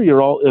not there,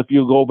 if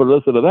you go over to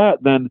listen to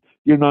that, then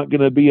you're not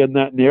going to be in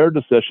that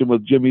narrative session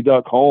with Jimmy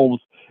Duck Holmes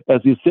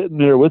as he's sitting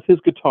there with his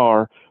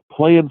guitar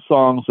playing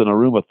songs in a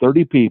room of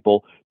 30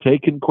 people,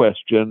 taking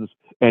questions,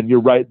 and you're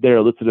right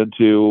there listening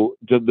to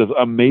just this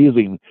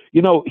amazing.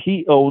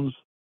 He owns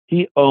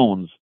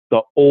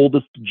the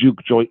oldest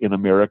juke joint in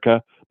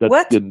America that's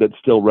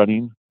still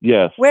running.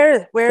 Yes.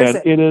 Where is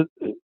it?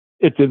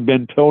 It's in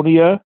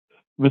Bentonia,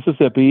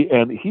 Mississippi,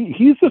 and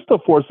he's just a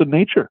force of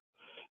nature.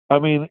 I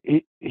mean,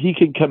 he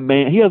can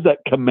command. He has that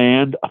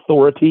command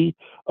authority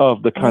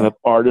of the kind of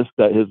artist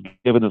that has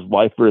given his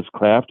life for his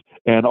craft,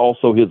 and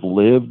also has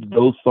lived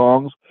those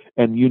songs.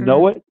 And you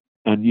know it,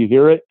 and you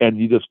hear it, and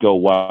you just go,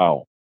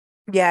 "Wow."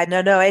 Yeah,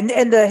 no,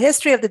 and the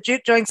history of the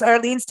juke joints.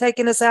 Arlene's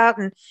taking us out,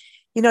 and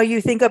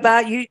you think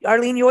about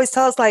Arlene. You always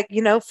tell us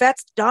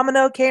Fats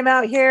Domino came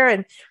out here,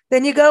 and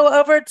then you go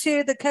over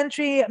to the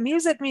Country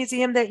Music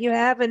Museum that you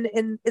have, and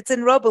it's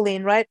in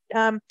Roebeline, right?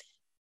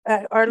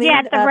 Arlene, yeah,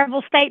 at the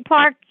Rebel State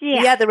Park.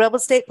 Yeah, the Rebel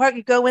State Park.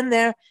 You go in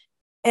there,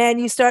 and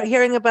you start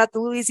hearing about the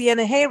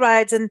Louisiana hay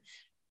rides, and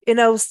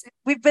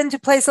we've been to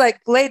places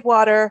like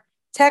Gladewater,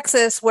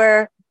 Texas,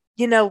 where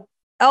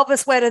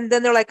Elvis went, and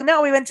then they're like,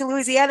 no, we went to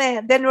Louisiana,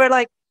 and then we're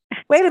like,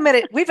 wait a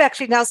minute, we've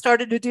actually now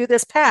started to do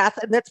this path,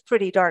 and that's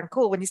pretty darn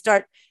cool when you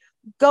start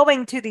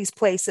going to these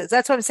places.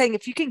 That's what I'm saying.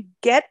 If you can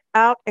get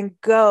out and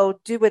go,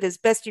 do it as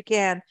best you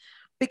can,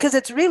 because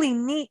it's really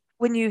neat.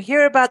 When you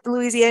hear about the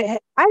Louisiana,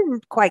 I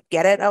didn't quite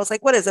get it. I was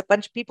like, what is it? A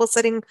bunch of people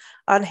sitting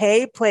on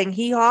hay playing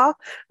hee-haw?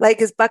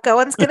 Like, is Buck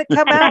Owens going to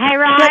come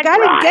out? Like, I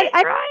didn't get it.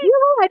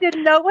 I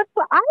didn't know what,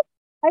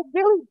 I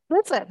really,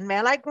 listen,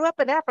 man, I grew up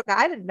in Africa.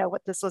 I didn't know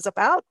what this was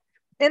about.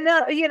 And,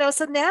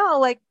 so now,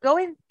 like,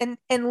 going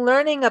and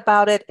learning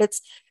about it,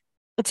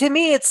 to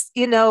me,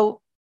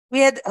 we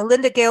had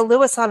Linda Gale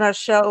Lewis on our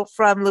show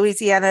from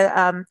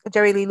Louisiana,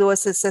 Jerry Lee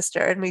Lewis's sister.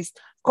 And we, of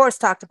course,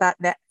 talked about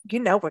that.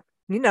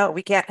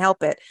 We can't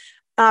help it.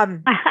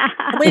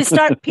 We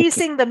start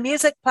piecing the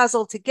music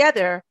puzzle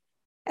together.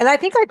 And I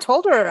think I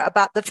told her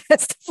about the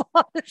festival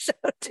on the show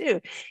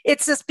too.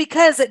 It's just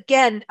because,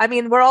 again, I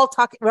mean, we're all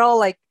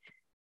like,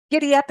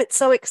 giddy up. It's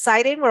so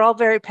exciting. We're all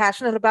very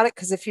passionate about it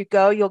because if you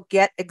go, you'll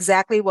get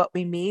exactly what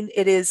we mean.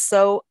 It is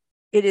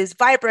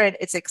vibrant,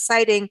 it's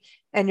exciting,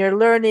 and you're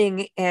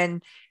learning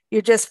and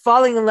you're just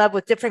falling in love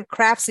with different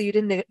crafts that you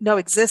didn't know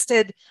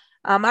existed.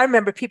 I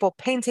remember people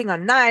painting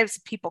on knives,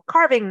 people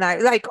carving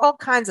knives, like all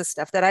kinds of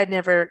stuff that I'd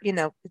never,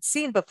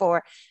 seen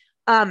before.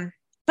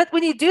 But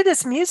when you do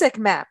this music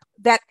map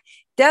that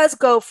does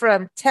go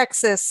from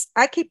Texas,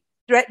 I keep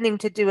threatening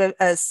to do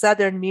a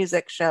Southern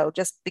music show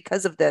just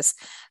because of this,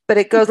 but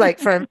it goes like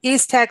from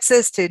East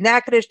Texas to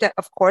Natchitoches.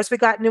 Of course, we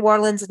got New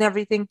Orleans and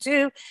everything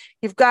too.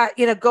 You've got,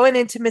 going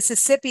into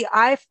Mississippi.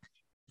 I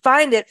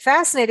find it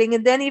fascinating.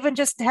 And then even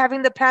just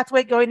having the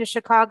pathway going to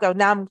Chicago.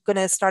 Now I'm going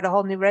to start a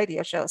whole new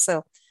radio show.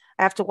 So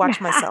I have to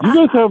watch myself.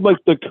 You guys have like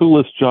the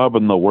coolest job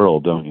in the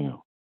world, don't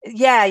you?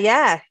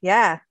 Yeah.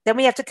 Then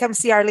we have to come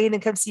see Arlene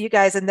and come see you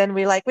guys. And then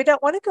we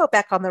don't want to go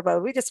back on the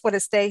road. We just want to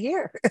stay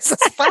here. It's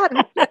just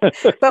fun.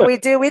 But we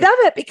love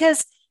it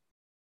because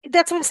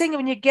that's what I'm saying.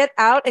 When you get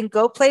out and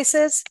go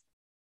places,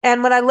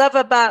 and what I love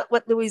about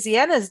what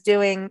Louisiana is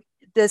doing,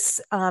 this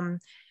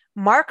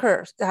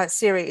marker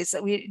series,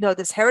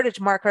 this heritage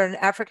marker in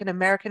African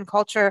American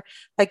culture.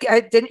 Like,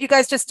 didn't you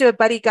guys just do a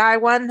Buddy Guy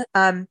one?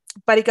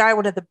 Buddy Guy,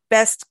 one of the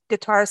best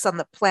guitarists on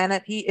the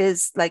planet. He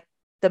is like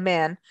the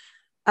man.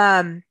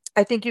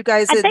 I think you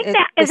guys. I think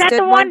is that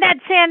the one that's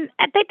in.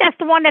 I think that's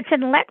the one that's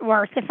in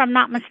Letworth, if I'm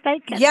not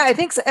mistaken. Yeah, I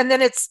think so. And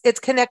then it's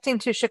connecting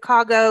to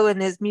Chicago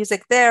and his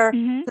music there.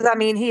 Because I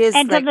mean, he is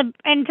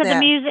the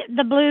music,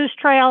 the blues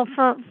trail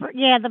for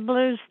the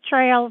blues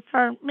trail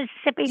for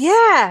Mississippi.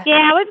 Yeah,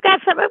 we've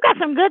got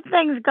some good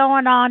things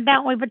going on,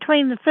 don't we?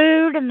 Between the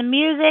food and the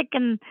music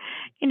and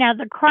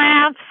the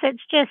crafts,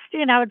 it's just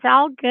it's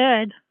all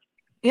good.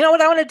 You know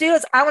what I want to do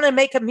is I want to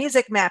make a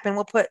music map, and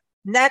we'll put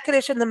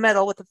Natchitoches in the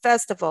middle with the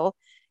festival,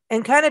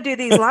 and kind of do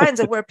these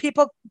lines of where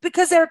people,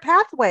 because there are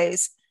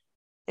pathways.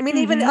 I mean,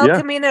 even El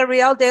Camino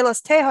Real de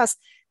los Tejas,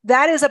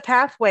 that is a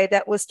pathway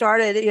that was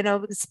started,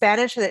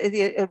 Spanish,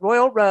 the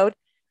Royal Road.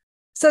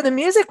 So the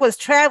music was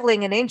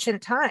traveling in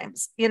ancient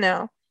times,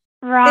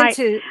 right.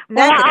 Into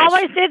well, I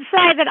always did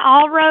say that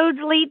all roads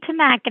lead to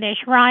Natchitoches,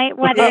 right?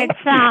 Whether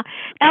it's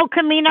El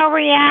Camino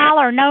Real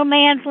or No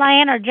Man's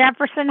Land or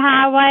Jefferson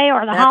Highway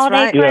or the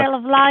Holiday Trail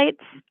of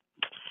Lights.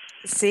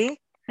 See?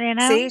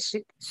 See,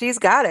 she's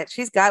got it.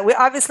 We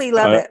obviously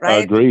love it,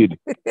 right? Agreed.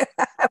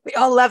 We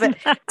all love it.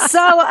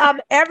 So,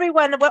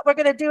 everyone, what we're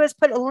going to do is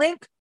put a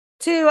link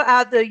to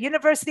the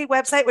university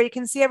website where you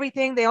can see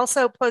everything. They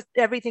also post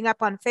everything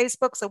up on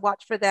Facebook, so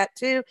watch for that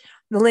too.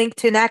 The link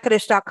to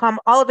Natchitoches.com.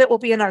 All of it will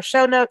be in our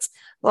show notes.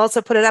 We'll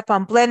also put it up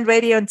on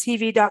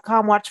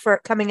blendradioandtv.com. Watch for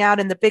it coming out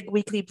in the big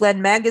weekly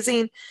Blend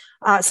magazine.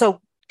 So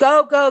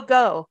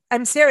go.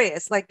 I'm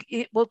serious. Like,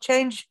 it will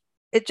change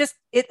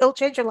it'll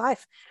change your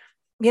life,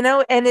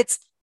 and it's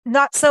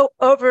not so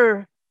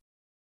over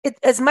it,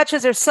 as much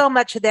as there's so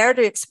much there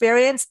to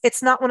experience.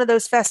 It's not one of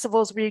those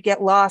festivals where you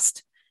get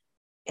lost,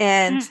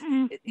 and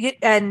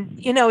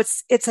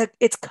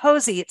it's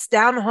cozy, it's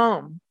down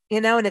home,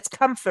 and it's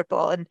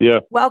comfortable and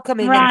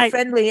welcoming and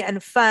friendly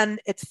and fun.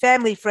 It's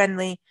family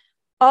friendly,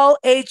 all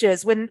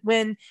ages.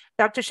 When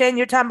Dr. Shane,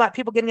 you're talking about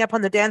people getting up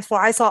on the dance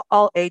floor, I saw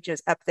all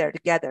ages up there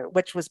together,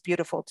 which was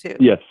beautiful too.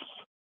 Yes.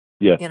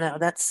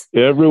 That's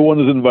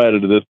everyone is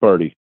invited to this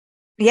party.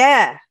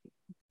 Yeah.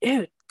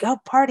 Dude, go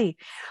party.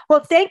 Well,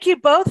 thank you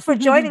both for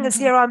joining us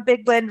here on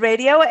Big Blend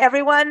Radio.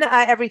 Everyone,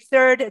 every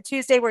third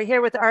Tuesday, we're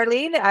here with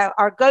Arlene,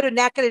 our Go to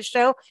Natchitoches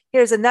show.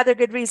 Here's another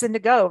good reason to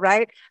go,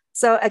 right?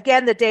 So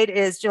again, the date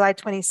is July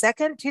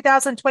 22nd,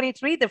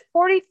 2023, the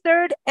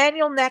 43rd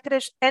Annual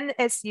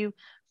Natchitoches-NSU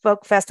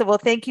Folk Festival.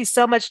 Thank you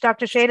so much,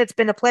 Dr. Shane. It's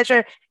been a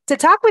pleasure to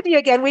talk with you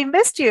again. We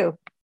missed you.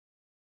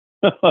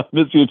 I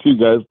miss you too,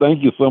 guys.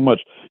 Thank you so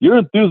much. Your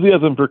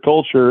enthusiasm for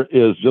culture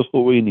is just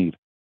what we need.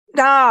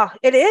 No,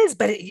 it is,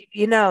 but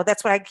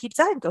that's what I keep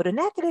saying. Go to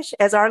Natchitoches,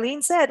 as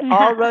Arlene said.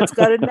 All roads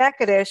go to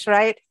Natchitoches,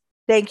 right?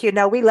 Thank you.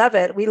 No, we love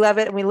it. We love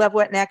it, and we love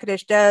what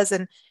Natchitoches does.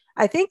 And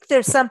I think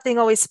there's something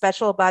always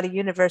special about a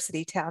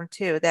university town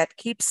too that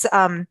keeps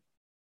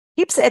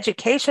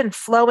education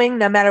flowing,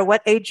 no matter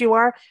what age you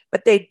are.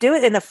 But they do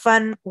it in a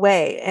fun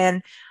way,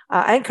 and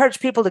I encourage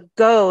people to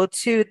go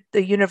to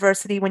the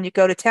university when you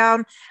go to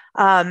town.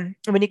 When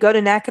you go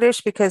to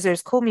Natchitoches, because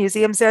there's cool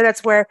museums there.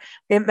 That's where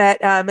we met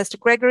Mr.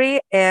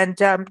 Gregory, and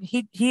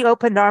he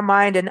opened our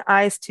mind and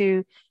eyes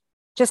to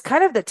just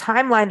kind of the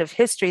timeline of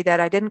history that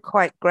I didn't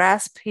quite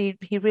grasp. He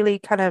really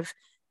kind of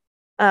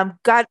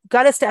got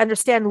us to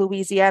understand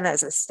Louisiana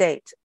as a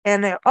state.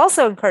 And I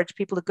also encourage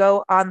people to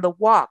go on the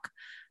walk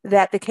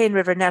that the Cane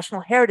River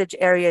National Heritage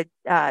Area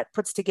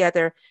puts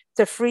together. It's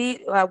a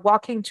free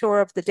walking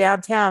tour of the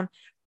downtown.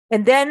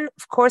 And then,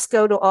 of course,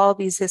 go to all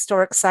these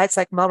historic sites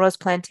like Melrose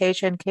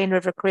Plantation, Cane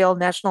River Creole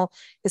National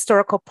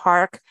Historical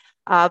Park,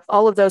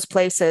 all of those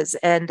places,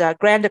 and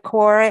Grand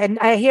Decor. And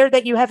I hear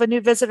that you have a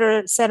new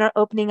visitor center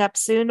opening up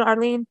soon,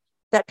 Arlene,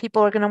 that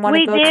people are going to want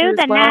to go to as well. We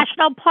do.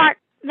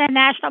 The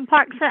National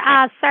Park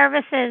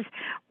Service is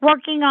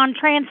working on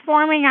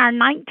transforming our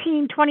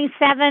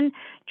 1927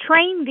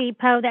 train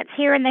depot that's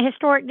here in the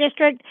historic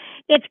district.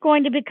 It's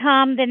going to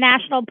become the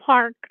National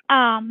Park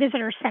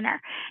Visitor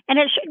Center, and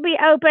it should be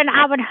open,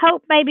 I would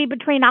hope, maybe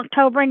between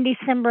October and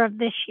December of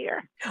this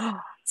year.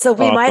 So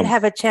we might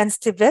have a chance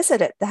to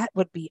visit it. That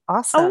would be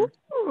awesome.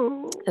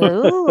 Ooh.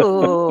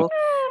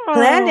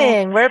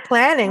 We're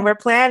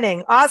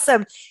planning.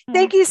 Awesome.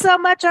 Thank you so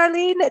much,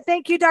 Arlene.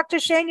 Thank you, Dr.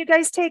 Shane. You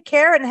guys take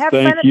care and have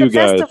fun at the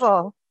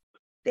festival.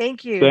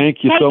 Thank you.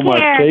 Thank you so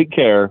much. Take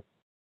care.